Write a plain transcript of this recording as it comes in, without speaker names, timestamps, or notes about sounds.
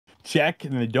check,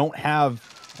 and they don't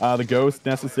have the ghost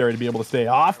necessary to be able to stay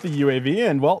off the UAV.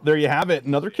 And well, there you have it.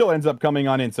 Another kill ends up coming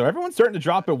on in. So everyone's starting to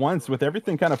drop at once with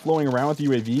everything kind of flowing around with the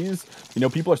UAVs. You know,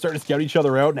 people are starting to scout each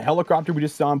other out. And a helicopter we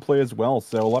just saw him play as well.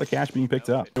 So a lot of cash being picked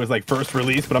up. It was like first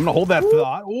release, but I'm going to hold that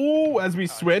thought. Ooh, as we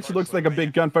switch, it looks like a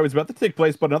big gunfight was about to take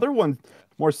place, but another one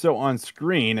more so on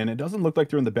screen. And it doesn't look like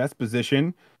they're in the best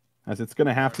position, as it's going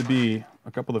to have to be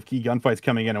a couple of key gunfights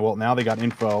coming in. And well, now they got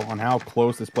info on how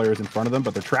close this player is in front of them,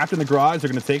 but they're trapped in the garage. They're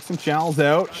going to take some chals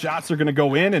out. Shots are going to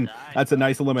go in, and that's a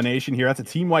nice elimination here. That's a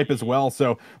team wipe as well.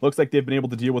 So looks like they've been able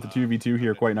to deal with the 2v2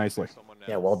 here quite nicely.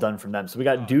 Yeah, well done from them. So we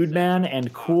got Dude Man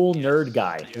and Cool Nerd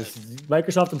Guy. This is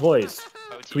Microsoft employees.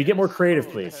 Can we get more creative,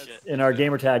 please, in our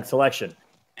gamertag selection?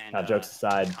 Jokes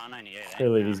aside,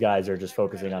 clearly these guys are just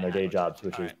focusing on their day jobs,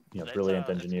 which is, you know, brilliant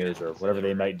engineers or whatever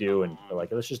they might do, and they're like,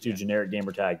 let's just do generic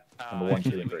gamertag number 1,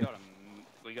 2, and 3.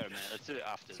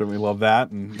 Certainly love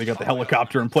that, and they got the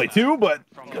helicopter in play too, but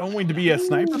going to be a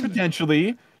sniper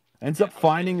potentially. Ends up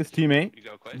finding his teammate.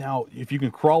 Now, if you can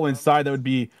crawl inside, that would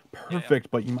be perfect,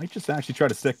 but you might just actually try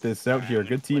to stick this out here.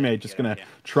 Good teammate, just going to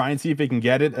try and see if he can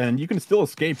get it, and you can still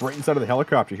escape right inside of the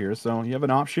helicopter here, so you have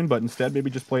an option, but instead maybe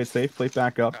just play it safe, play it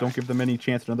back up. Don't give them any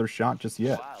chance at another shot just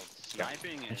yet.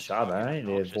 Nice job, all right.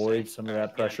 They avoid some of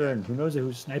that pressure, and who knows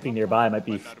who's sniping nearby. It might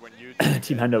be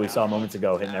Team Hendo we saw moments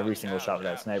ago hitting every single shot with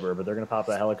that sniper, but they're going to pop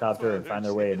that helicopter and find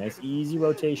their way. A nice, easy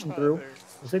rotation through.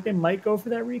 Looks like they might go for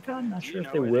that recon. Not sure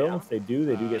if they will. If they do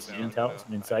get some intel,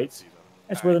 some insights.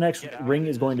 That's where the next ring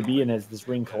is going to be, and as this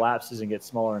ring collapses and gets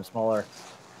smaller and smaller,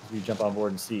 as we jump on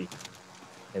board and see,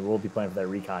 they will be playing for that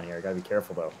recon here. Got to be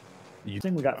careful, though. We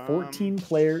got 14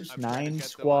 players, 9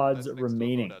 squads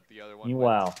remaining.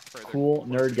 Meanwhile, Cool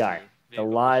Nerd Guy,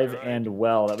 alive and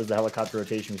well. That was the helicopter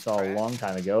rotation we saw a long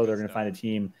time ago. They're going to find a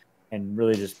team and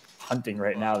really just hunting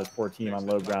right now. This poor team on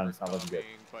low ground. It's not looking good.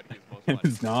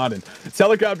 It's not, and this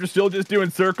helicopter's still just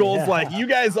doing circles. Yeah. Like, you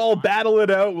guys all battle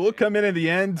it out. We'll come in at the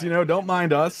end, you know, don't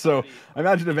mind us. So I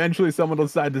imagine eventually someone will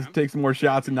decide to take some more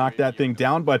shots and knock that thing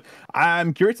down. But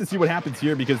I'm curious to see what happens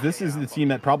here, because this is the team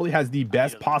that probably has the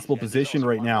best possible position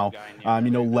right now,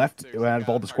 you know, left out of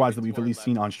all the squads that we've at least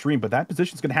seen on stream. But that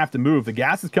position's going to have to move. The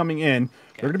gas is coming in.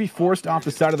 They're going to be forced off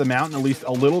the side of the mountain at least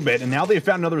a little bit. And now they've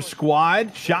found another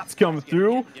squad. Shots come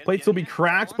through. Plates will be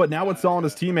cracked, but now it's all on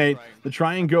his teammate to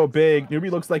try and go big. Newbie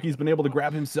looks like he's been able to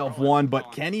grab himself one,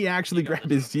 but can he actually grab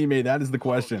his teammate? That is the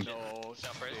question.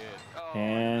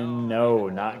 And no,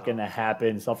 not going to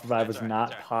happen. Self-revive was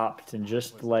not popped, and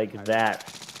just like that,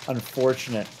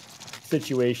 unfortunate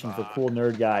situation for Cool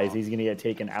Nerd Guys. He's going to get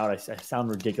taken out. I sound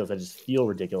ridiculous. I just feel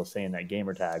ridiculous saying that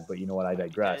gamer tag, but you know what? I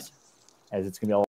digress, as it's going to be all